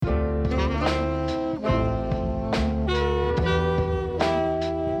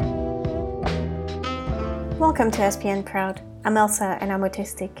Welcome to SPN Proud. I'm Elsa and I'm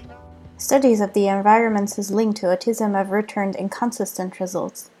autistic. Studies of the environment's link to autism have returned inconsistent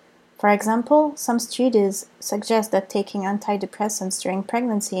results. For example, some studies suggest that taking antidepressants during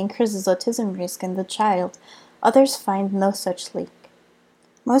pregnancy increases autism risk in the child. Others find no such link.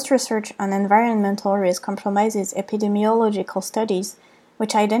 Most research on environmental risk compromises epidemiological studies,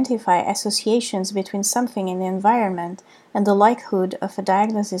 which identify associations between something in the environment and the likelihood of a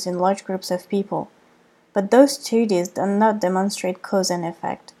diagnosis in large groups of people. But those studies do not demonstrate cause and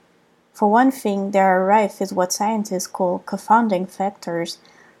effect. For one thing, they are rife with what scientists call confounding factors,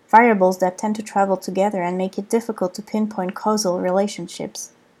 variables that tend to travel together and make it difficult to pinpoint causal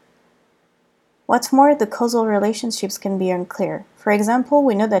relationships. What's more, the causal relationships can be unclear. For example,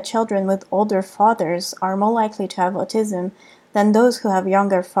 we know that children with older fathers are more likely to have autism than those who have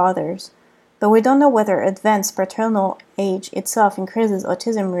younger fathers. But we don't know whether advanced paternal age itself increases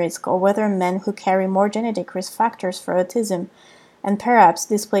autism risk or whether men who carry more genetic risk factors for autism and perhaps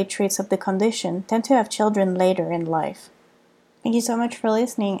display traits of the condition tend to have children later in life. Thank you so much for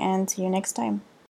listening and see you next time.